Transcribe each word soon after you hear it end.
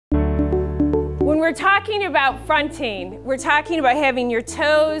we're talking about fronting, we're talking about having your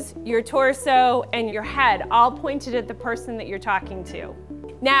toes, your torso, and your head all pointed at the person that you're talking to.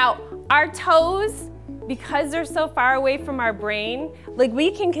 Now, our toes, because they're so far away from our brain, like we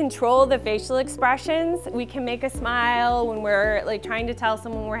can control the facial expressions. We can make a smile when we're like trying to tell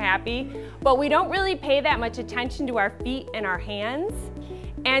someone we're happy, but we don't really pay that much attention to our feet and our hands.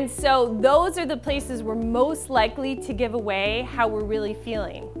 And so those are the places we're most likely to give away how we're really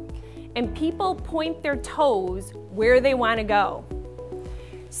feeling. And people point their toes where they want to go.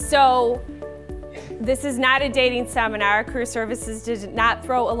 So this is not a dating seminar. Career Services did not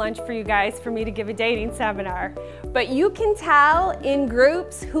throw a lunch for you guys for me to give a dating seminar. But you can tell in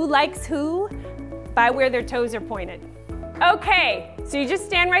groups who likes who by where their toes are pointed. Okay, so you just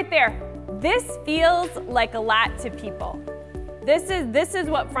stand right there. This feels like a lot to people. This is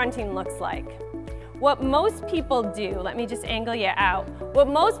what fronting looks like. What most people do, let me just angle you out. What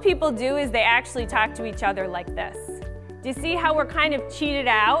most people do is they actually talk to each other like this. Do you see how we're kind of cheated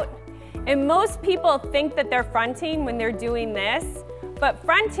out? And most people think that they're fronting when they're doing this, but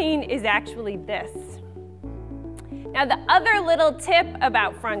fronting is actually this. Now the other little tip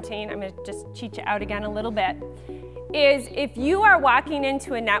about fronting, I'm gonna just cheat you out again a little bit, is if you are walking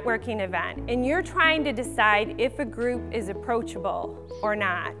into a networking event and you're trying to decide if a group is approachable or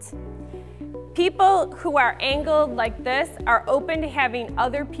not, people who are angled like this are open to having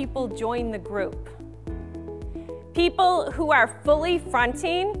other people join the group. People who are fully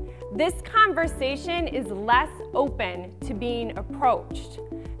fronting, this conversation is less open to being approached.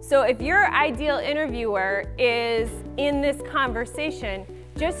 So if your ideal interviewer is in this conversation,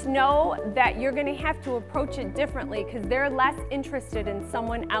 just know that you're going to have to approach it differently because they're less interested in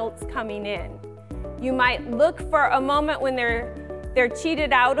someone else coming in. You might look for a moment when they're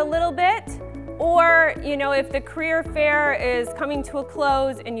cheated out a little bit, or you know, if the career fair is coming to a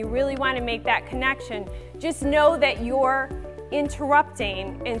close and you really want to make that connection, just know that you're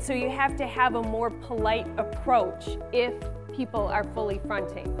interrupting, and so you have to have a more polite approach if people are fully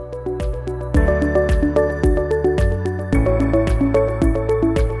fronting.